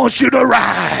 He wants you to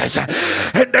rise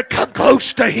and to come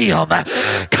close to him.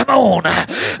 Come on.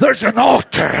 There's an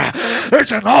altar.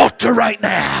 There's an altar right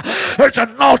now. There's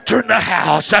an altar in the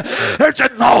house. There's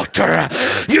an altar.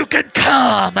 You can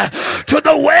come to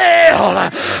the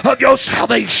well of your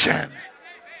salvation.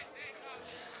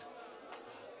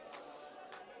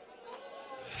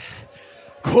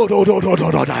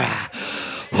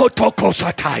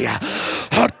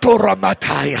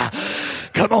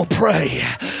 Come on, pray.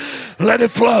 Let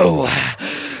it flow.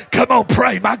 Come on,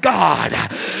 pray, my God.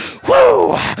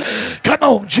 Woo! Come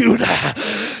on, Judah.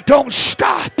 Don't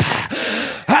stop.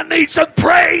 I need some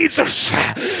praisers.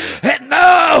 And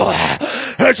no,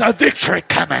 there's a victory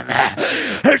coming.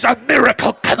 There's a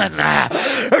miracle coming.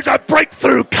 There's a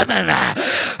breakthrough coming.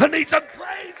 I need some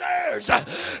praisers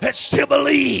that still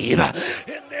believe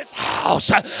in this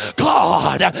house.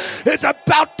 God is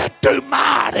about to do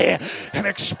mighty and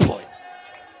exploit.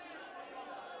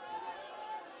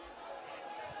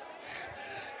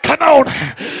 Come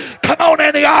on,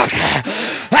 Antioch.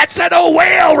 That's an old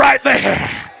well right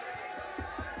there.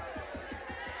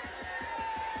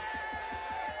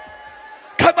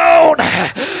 Come on,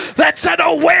 that's an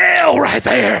old well right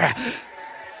there.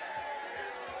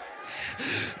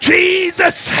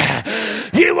 Jesus,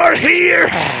 you are here.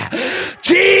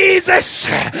 Jesus,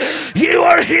 you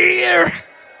are here.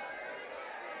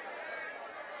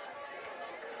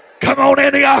 Come on,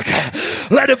 Antioch,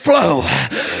 let it flow.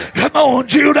 Come on,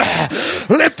 Judah,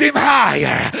 lift him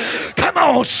higher. Come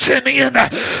on, Simeon,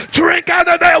 drink out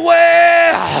of that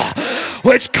well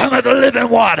which cometh the living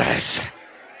waters.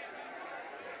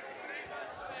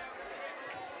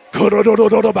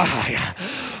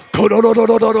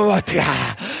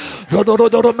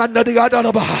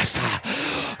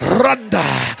 Randa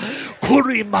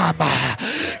Kurimama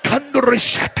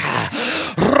Kandurishata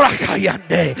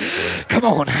Rakayande. Come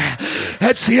on,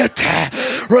 that's it.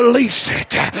 Release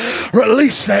it.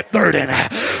 Release that burden.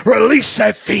 Release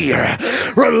that fear.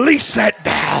 Release that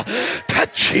doubt.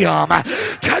 Touch him.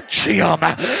 Touch him.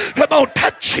 Come on,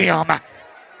 touch him.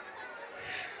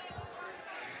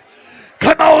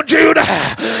 Come on,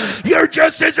 Judah. You're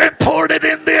just as important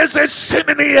in this as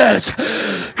Simeon is.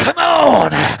 Come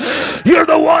on. You're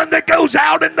the one that goes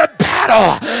out in the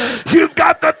battle. You've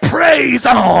got the praise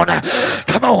on.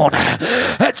 Come on.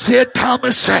 That's it,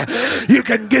 Thomas. You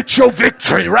can get your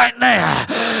victory right now.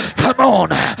 Come on.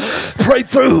 Pray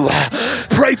through.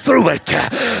 Pray through it.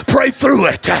 Pray through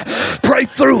it. Pray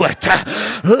through it.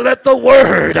 Let the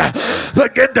word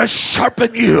begin to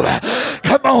sharpen you.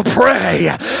 Come on,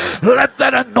 pray. Let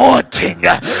that anointing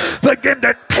begin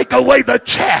to take away the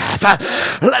chaff.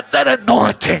 Let that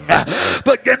anointing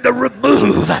begin to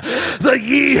remove the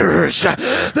years that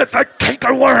the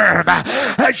cankerworm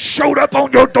has showed up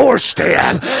on your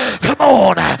doorstep. Come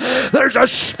on, there's a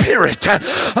spirit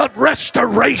of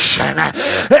restoration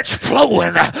that's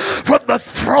flowing from the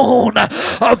throne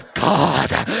of God.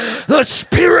 The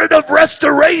spirit of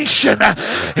restoration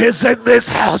is in this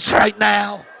house right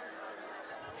now.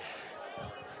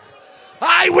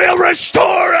 I will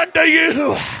restore unto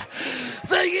you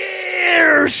the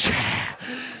years.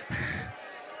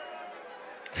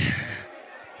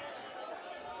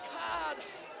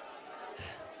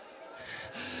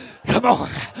 Come on.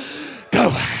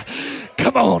 Go.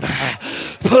 Come on.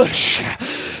 Push.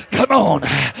 Come on.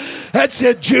 That's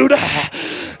it, Judah.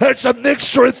 There's a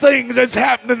mixture of things that's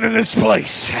happening in this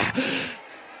place.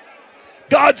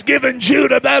 God's given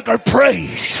Judah back her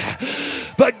praise.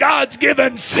 But God's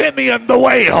given Simeon the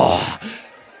well.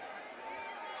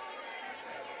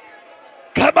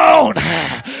 Come on.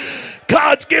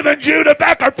 God's given Judah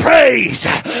back her praise.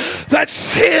 That's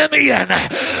Simeon.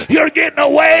 You're getting a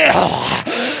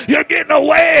well. You're getting a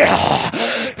well.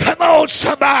 Come on,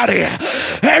 somebody.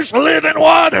 There's living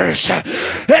waters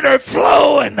that are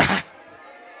flowing.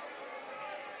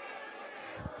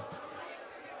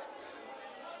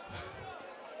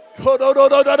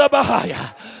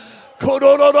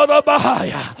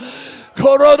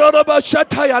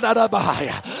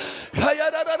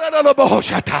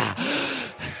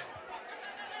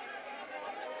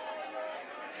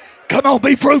 Come on,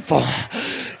 be fruitful.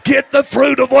 Get the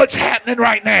fruit of what's happening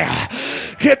right now.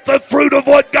 Get the fruit of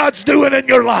what God's doing in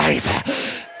your life.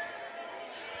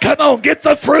 Come on, get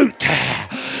the fruit.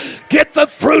 Get the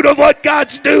fruit of what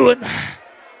God's doing.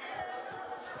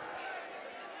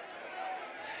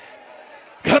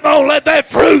 Come on, let the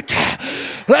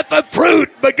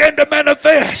fruit begin to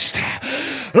manifest.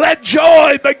 Let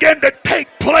joy begin to take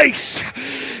place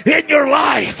in your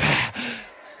life.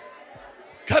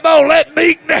 Come on, let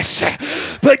meekness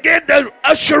begin to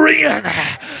usher in.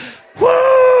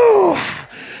 Woo!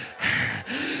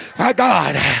 My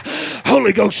God,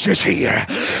 Holy Ghost is here.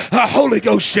 The Holy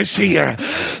Ghost is here.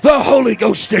 The Holy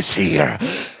Ghost is here.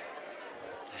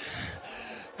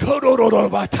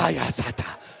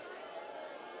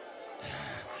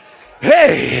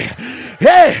 Hey,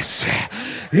 yes,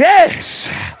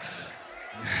 yes.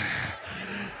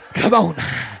 Come on.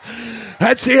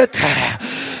 That's it.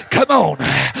 Come on.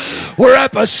 We're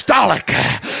apostolic,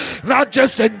 not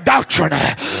just in doctrine,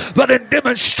 but in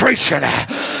demonstration.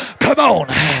 Come on.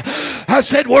 I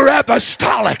said we're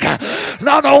apostolic,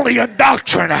 not only in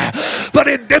doctrine, but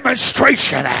in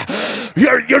demonstration.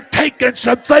 You're taking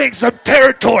some things, some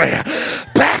territory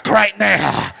back right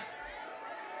now.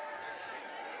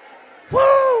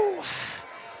 Woo!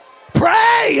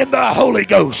 Pray in the Holy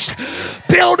Ghost,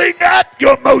 building up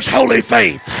your most holy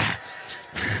faith.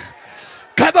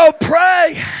 Come on,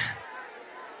 pray.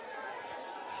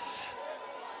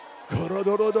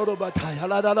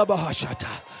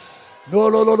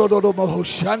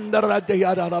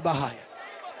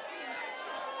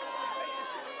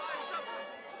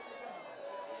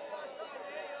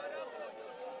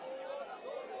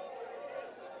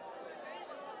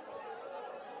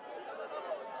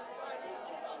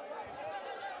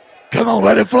 Come on,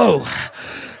 let it flow.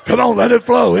 Come on, let it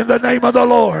flow in the name of the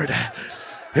Lord.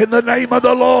 In the name of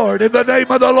the Lord. In the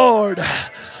name of the Lord.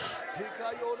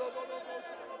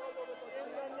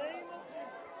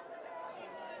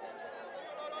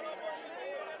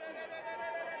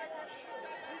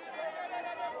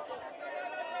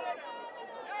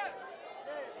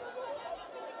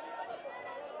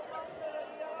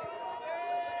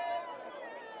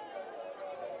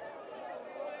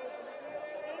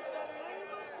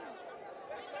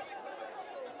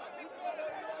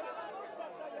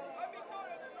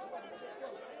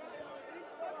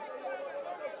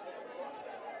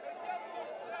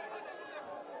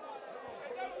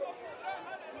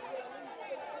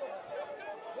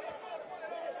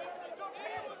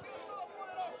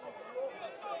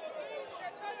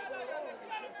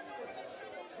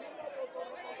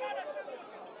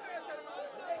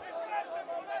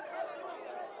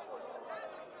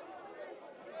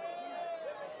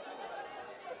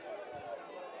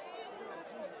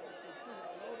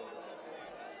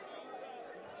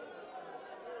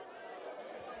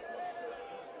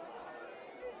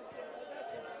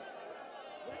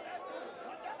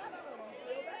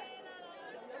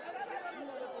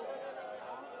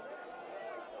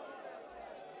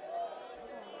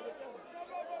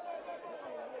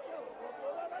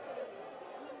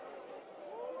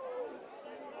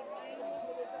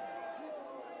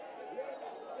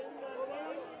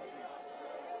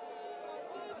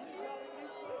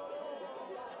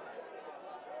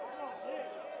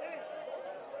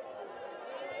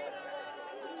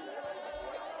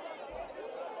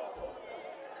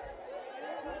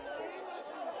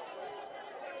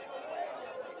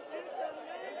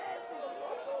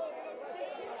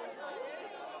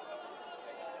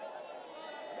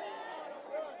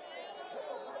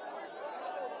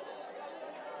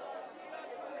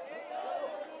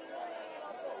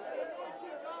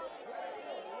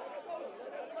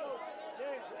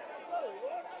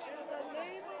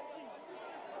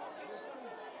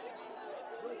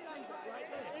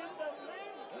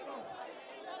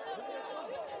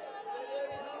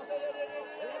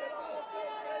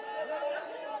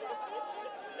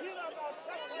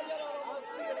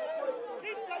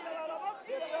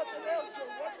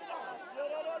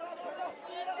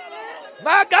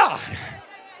 My God.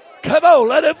 Come on,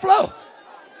 let it flow.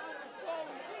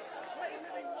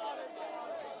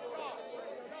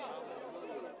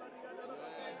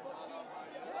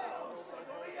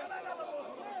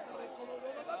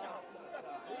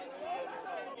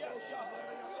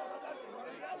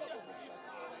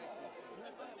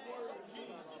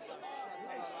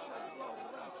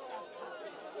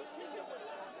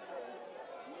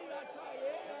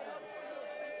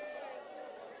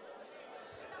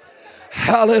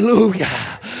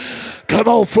 Hallelujah. Come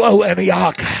on, flow,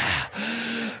 Antioch.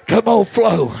 Come on,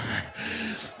 flow.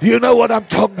 You know what I'm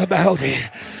talking about.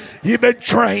 You've been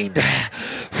trained.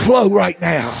 Flow right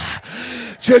now.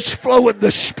 Just flow in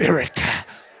the Spirit.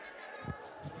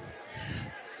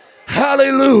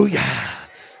 Hallelujah.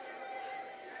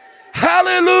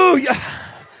 Hallelujah.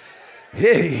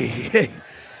 Hey, hey.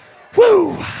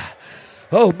 Woo.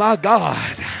 Oh, my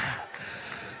God.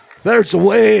 There's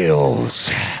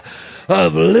wells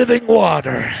of living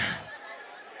water.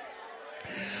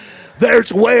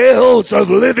 There's wells of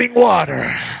living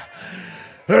water.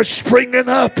 They're springing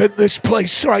up in this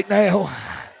place right now.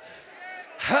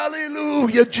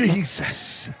 Hallelujah,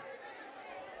 Jesus.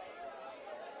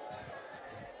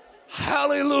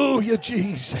 Hallelujah,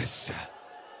 Jesus.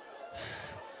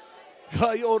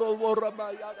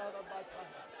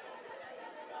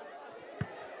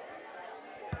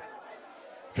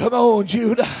 Come on,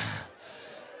 Judah.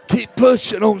 Keep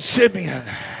pushing on Simeon.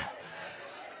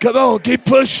 Come on, keep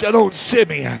pushing on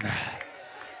Simeon.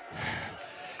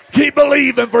 Keep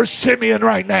believing for Simeon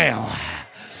right now.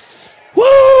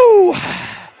 Woo!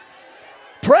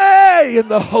 Pray in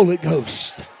the Holy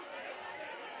Ghost.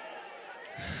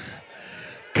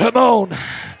 Come on.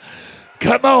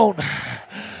 Come on.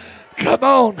 Come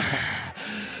on.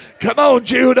 Come on,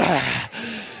 Judah.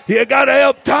 You got to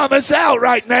help Thomas out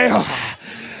right now.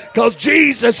 Because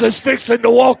Jesus is fixing to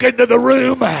walk into the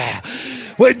room.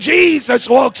 When Jesus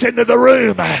walks into the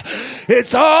room,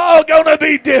 it's all going to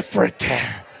be different.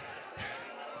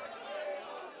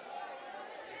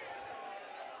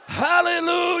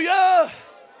 Hallelujah.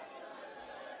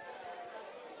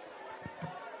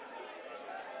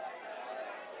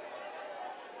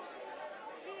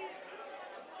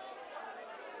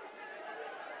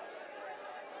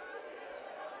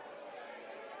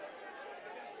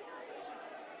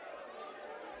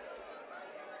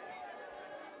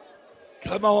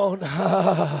 Come on.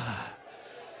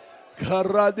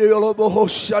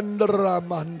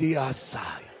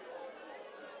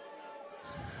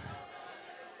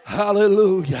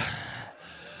 Hallelujah.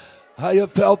 I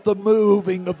have felt the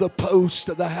moving of the post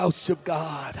of the house of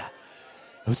God.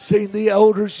 I've seen the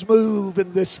elders move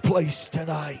in this place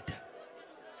tonight.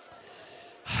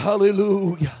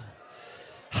 Hallelujah.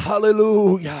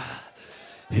 Hallelujah.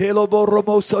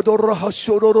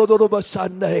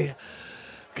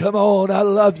 Come on, I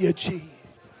love you, Jesus.